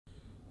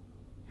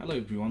Hello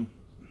everyone,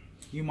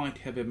 you might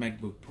have a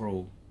MacBook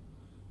Pro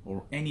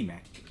or any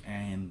Mac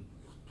and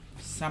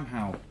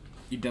somehow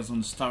it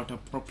doesn't start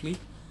up properly,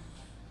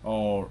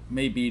 or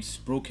maybe it's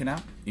broken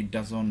up, it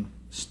doesn't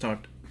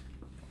start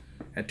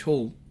at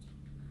all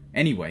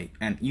anyway,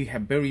 and you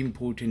have very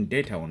important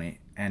data on it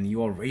and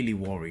you are really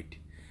worried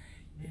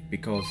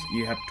because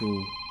you have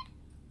to.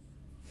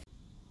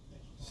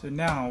 So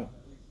now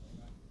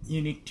you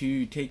need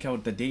to take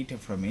out the data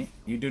from it.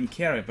 You don't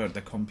care about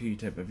the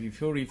computer, but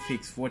before you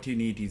fix, what you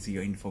need is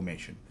your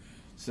information.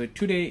 So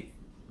today,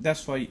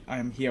 that's why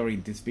I'm here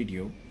in this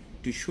video,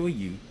 to show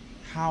you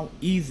how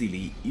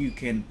easily you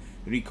can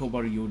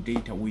recover your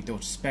data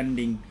without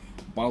spending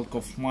bulk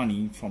of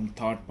money from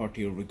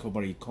third-party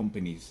recovery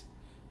companies.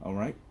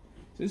 Alright,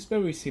 so it's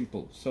very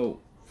simple. So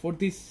for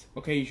this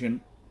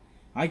occasion,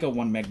 I got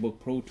one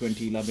MacBook Pro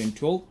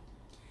 2011-12.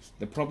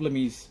 The problem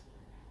is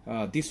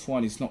this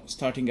one is not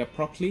starting up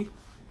properly.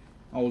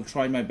 I will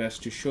try my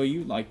best to show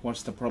you like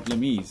what's the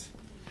problem is.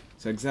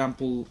 So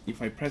example,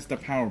 if I press the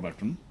power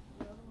button,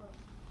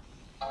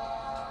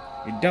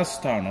 it does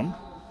turn on,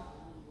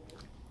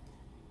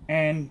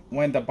 and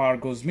when the bar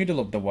goes middle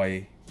of the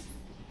way,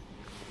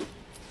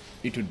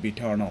 it would be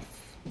turned off.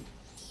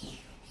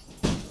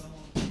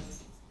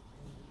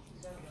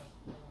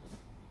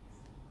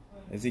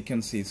 As you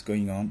can see, it's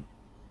going on.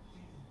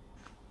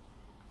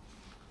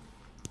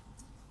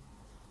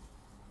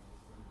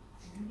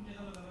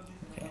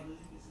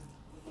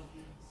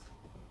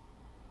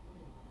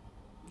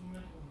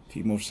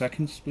 Few more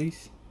seconds,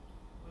 please.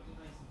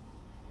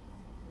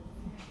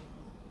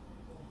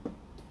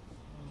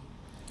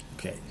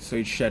 Okay, so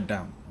it's shut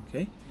down.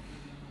 Okay,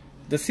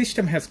 the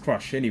system has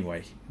crashed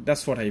anyway.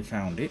 That's what I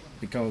found it,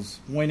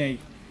 because when I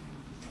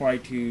try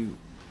to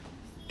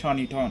turn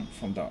it on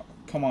from the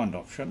command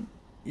option,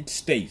 it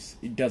stays,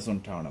 it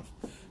doesn't turn off.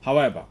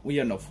 However, we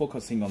are not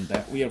focusing on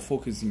that. We are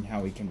focusing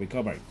how we can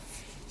recover it.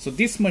 So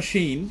this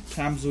machine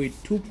comes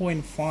with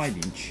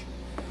 2.5-inch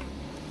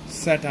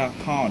SATA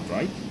hard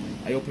drive.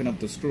 I open up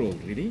the screw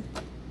already.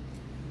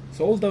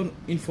 So all the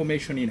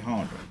information in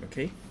hard drive,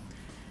 okay?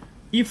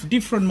 If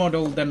different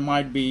model, then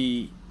might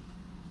be,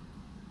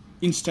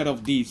 instead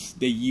of this,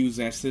 they use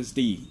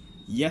SSD.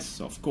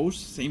 Yes, of course,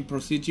 same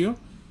procedure.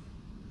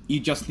 You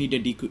just need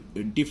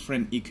a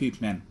different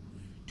equipment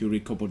to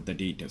recover the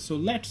data. So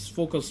let's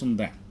focus on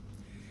that.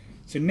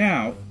 So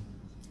now,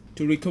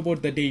 to recover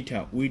the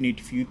data, we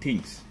need few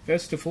things.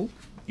 First of all,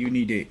 you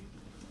need a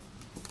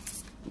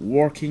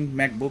working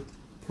MacBook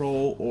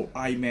Pro or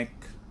iMac,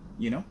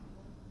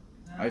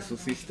 ISO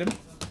system.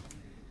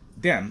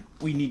 Then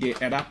we need an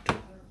adapter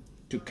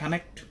to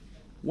connect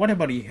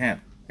whatever you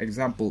have.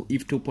 Example,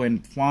 if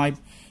 2.5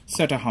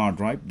 SATA hard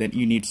drive, then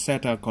you need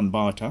SATA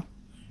converter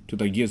to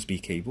the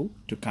USB cable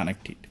to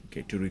connect it,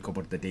 okay, to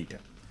recover the data.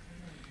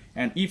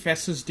 And if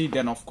SSD,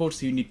 then of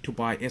course you need to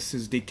buy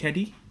SSD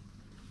caddy.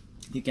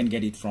 You can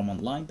get it from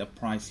online, the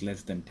price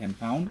less than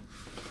 £10 on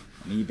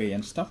eBay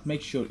and stuff.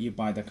 Make sure you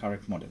buy the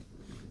correct model.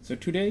 So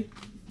today,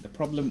 the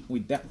problem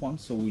with that one,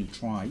 so we'll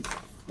try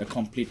the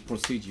complete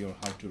procedure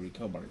how to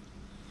recover it.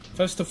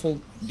 First of all,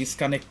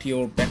 disconnect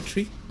your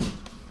battery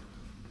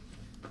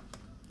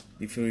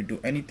before you do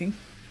anything,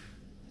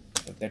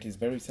 but that is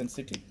very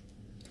sensitive.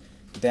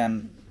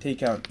 Then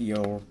take out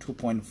your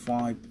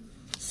 2.5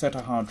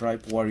 SATA hard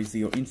drive where is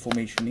your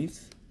information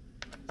is.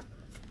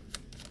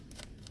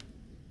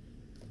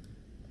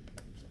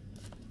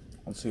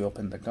 Also you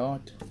open the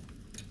guard,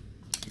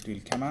 it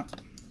will come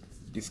out.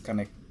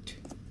 Disconnect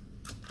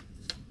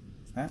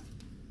that.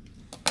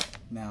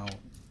 Now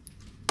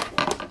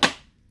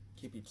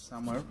keep it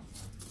somewhere.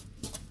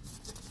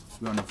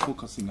 We are not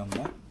focusing on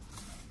that.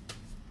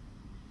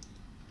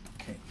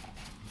 Okay.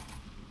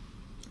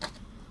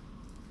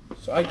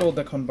 So I got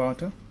the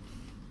converter.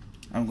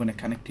 I'm going to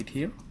connect it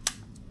here.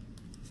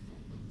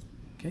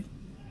 Okay.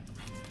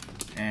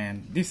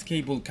 And this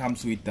cable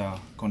comes with the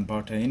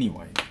converter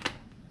anyway.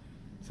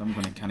 So I'm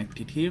going to connect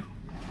it here.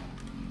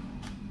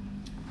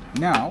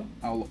 Now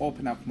I'll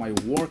open up my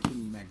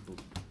working MacBook.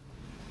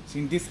 So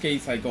in this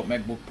case I got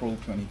MacBook Pro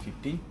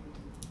 2015.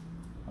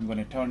 I'm going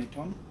to turn it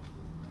on.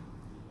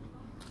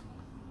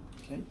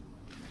 Okay.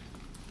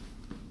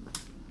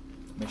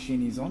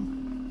 Machine is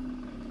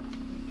on.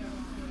 Okay.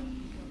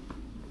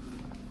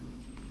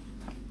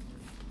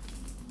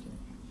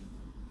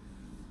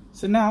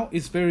 So now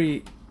it's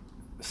very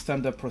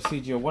standard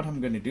procedure. What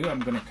I'm going to do, I'm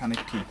going to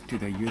connect it to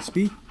the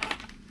USB.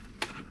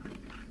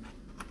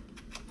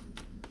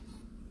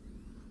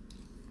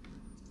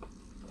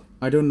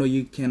 I don't know,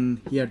 you can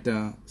hear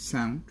the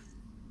sound,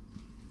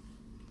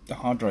 the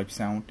hard drive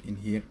sound in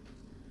here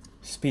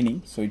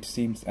spinning, so it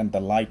seems, and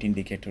the light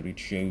indicator it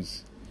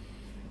shows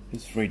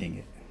is reading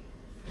it.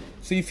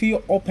 So if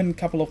you open a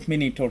couple of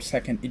minutes or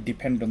seconds, it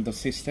depends on the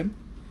system,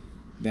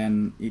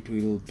 then it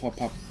will pop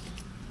up.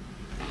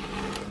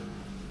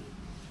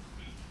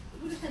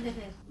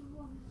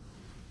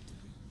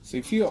 So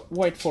if you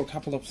wait for a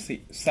couple of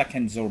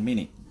seconds or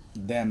minutes,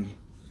 then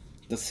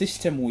the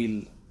system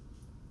will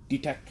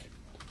detect,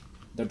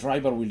 the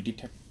driver will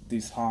detect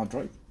this hard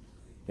drive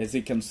As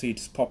you can see,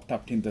 it's popped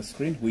up in the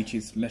screen, which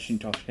is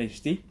Macintosh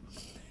HD,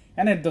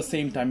 and at the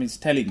same time it's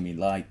telling me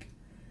like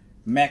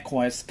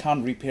macOS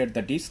can't repair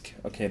the disk.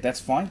 Okay, that's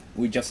fine,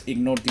 we just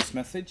ignore this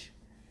message.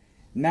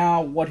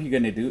 Now what you're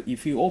gonna do,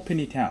 if you open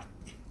it up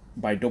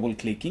by double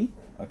clicking,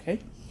 okay,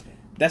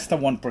 that's the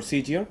one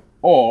procedure.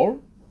 Or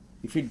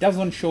if it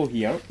doesn't show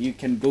here, you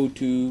can go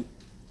to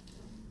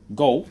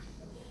Go,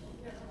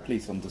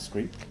 please, on the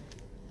screen.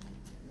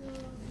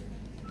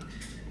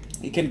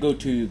 You can go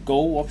to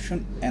Go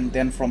option, and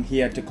then from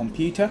here to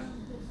Computer.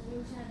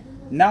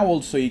 Now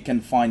also you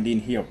can find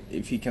in here,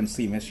 if you can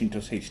see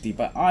Macintosh HD,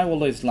 but I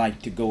always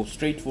like to go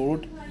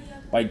straightforward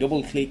by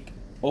double click,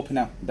 open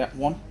up that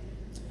one.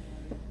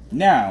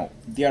 Now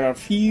there are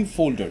few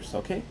folders,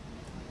 okay,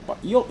 but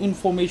your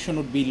information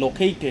would be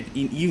located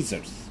in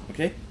users,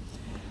 okay,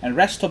 and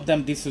rest of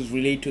them, this is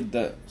related to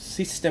the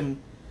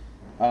system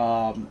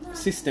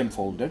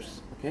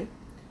folders, okay.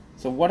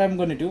 So what I'm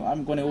going to do,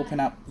 I'm going to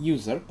open up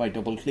user by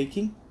double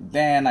clicking.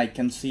 Then I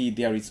can see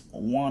there is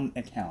one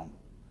account,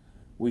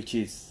 which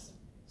is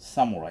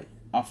Samurai,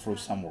 Afro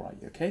Samurai,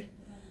 okay.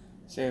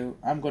 So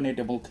I'm going to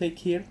double click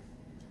here,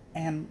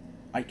 and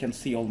I can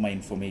see all my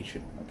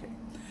information, okay.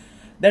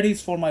 That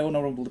is for my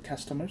honorable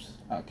customers,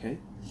 okay.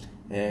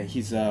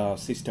 His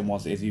system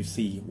was, as you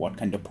see, what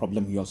kind of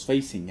problem he was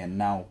facing, and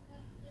now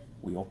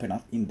we open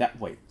up in that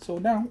way. So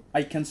now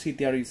I can see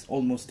there is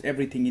almost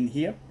everything in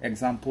here.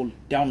 Example,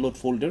 download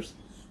folders,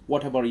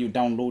 whatever you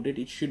downloaded,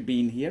 it should be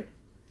in here.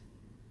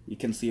 You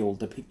can see all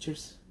the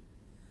pictures.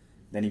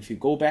 Then if you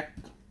go back,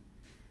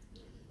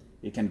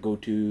 you can go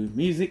to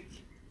music.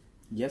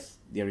 Yes,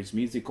 there is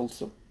music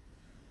also.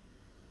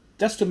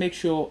 Just to make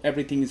sure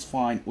everything is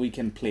fine, we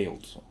can play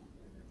also.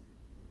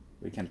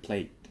 We can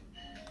play it.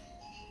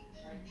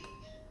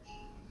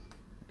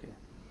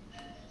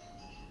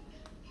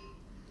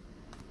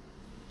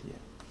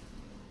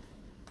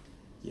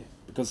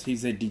 Because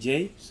he's a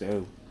DJ,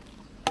 so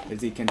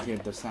as you can hear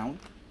the sound.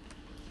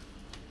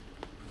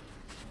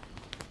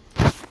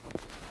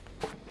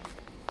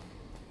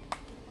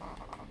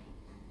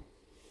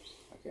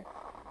 Okay.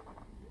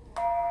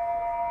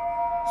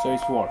 So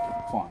it's working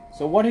fine.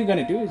 So what you're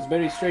gonna do is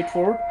very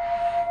straightforward.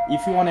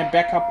 If you want to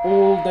back up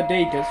all the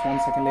data, one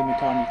second, let me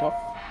turn it off.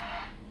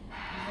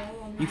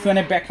 If you want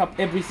to back up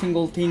every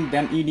single thing,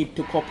 then you need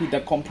to copy the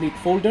complete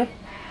folder.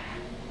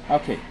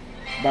 Okay.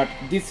 But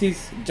this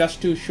is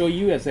just to show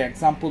you as an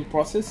example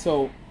process,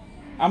 so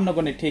I'm not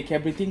going to take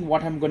everything.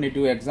 What I'm going to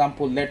do,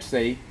 example, let's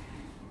say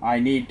I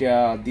need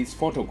this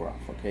photograph,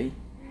 okay,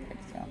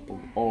 example,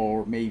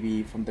 or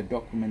maybe from the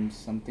documents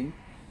something,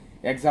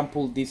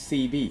 example, this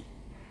CV,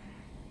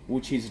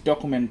 which is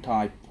document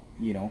type,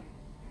 you know,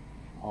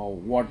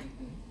 Word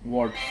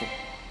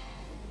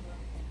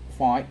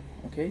file,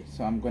 okay.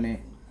 So I'm going to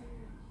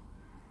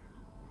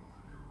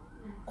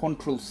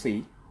Control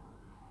C,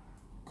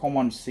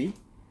 Command C,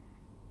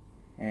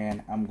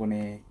 and I'm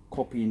gonna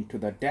copy into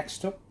the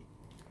desktop,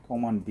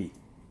 Command B.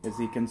 As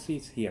you can see,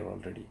 it's here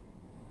already.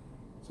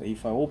 So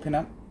if I open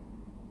up,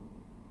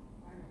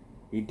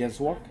 it does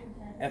work.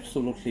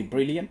 Absolutely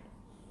brilliant.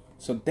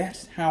 So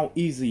that's how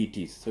easy it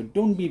is. So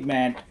don't be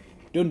mad,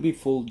 don't be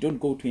fooled,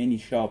 don't go to any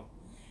shop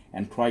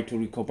and try to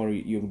recover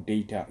your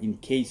data in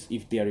case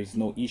if there is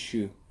no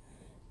issue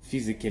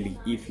physically,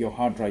 if your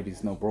hard drive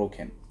is not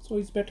broken. So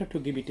it's better to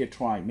give it a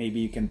try.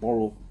 Maybe you can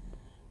borrow.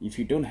 If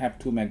you don't have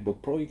 2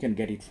 MacBook Pro, you can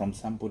get it from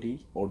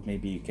somebody, or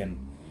maybe you can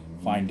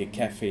find a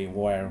cafe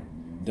where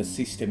the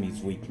system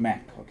is with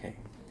Mac, okay.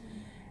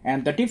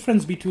 And the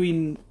difference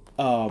between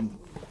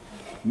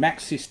Mac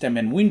system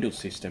and Windows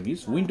system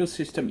is, Windows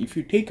system, if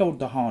you take out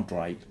the hard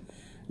drive,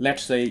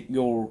 let's say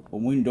your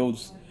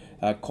Windows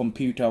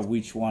computer,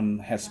 which one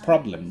has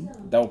problem,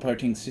 the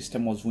operating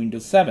system was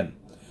Windows 7.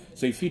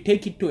 So if you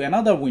take it to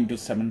another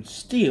Windows 7,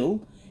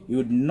 still you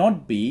would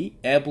not be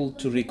able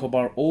to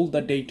recover all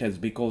the data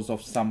because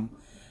of some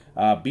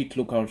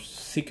BitLocker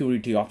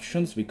security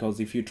options, because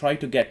if you try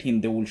to get in,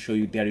 they will show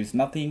you there is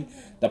nothing,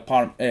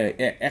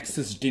 the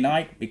access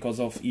denied, because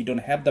of you don't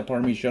have the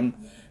permission,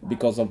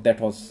 because of that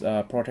was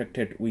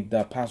protected with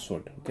the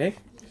password, okay.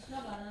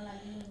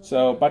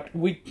 So but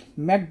with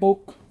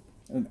MacBook,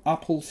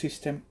 Apple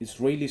system is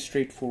really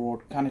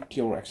straightforward. Connect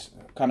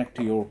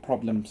to your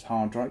problems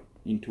hard drive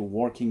into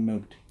working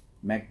mode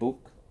MacBook.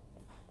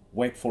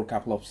 Wait for a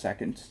couple of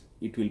seconds,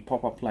 it will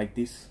pop up like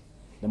this.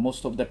 The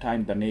most of the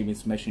time the name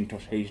is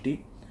Macintosh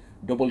HD.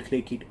 Double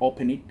click it,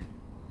 open it,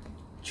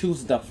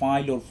 choose the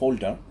file or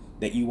folder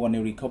that you want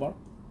to recover.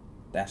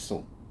 That's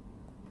all.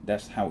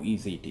 That's how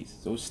easy it is.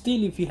 So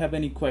still, if you have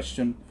any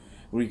question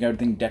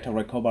regarding data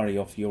recovery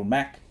of your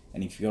Mac,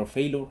 and if you're a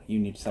failure, you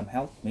need some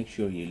help, make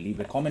sure you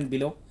leave a comment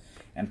below.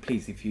 And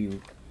please, if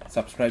you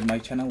subscribe my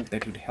channel,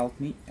 that would help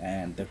me,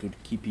 and that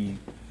would keep you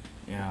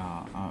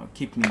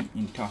keep me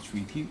in touch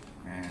with you,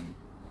 and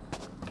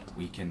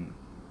we can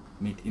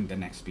meet in the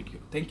next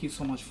video. Thank you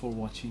so much for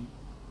watching,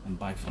 and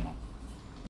bye for now.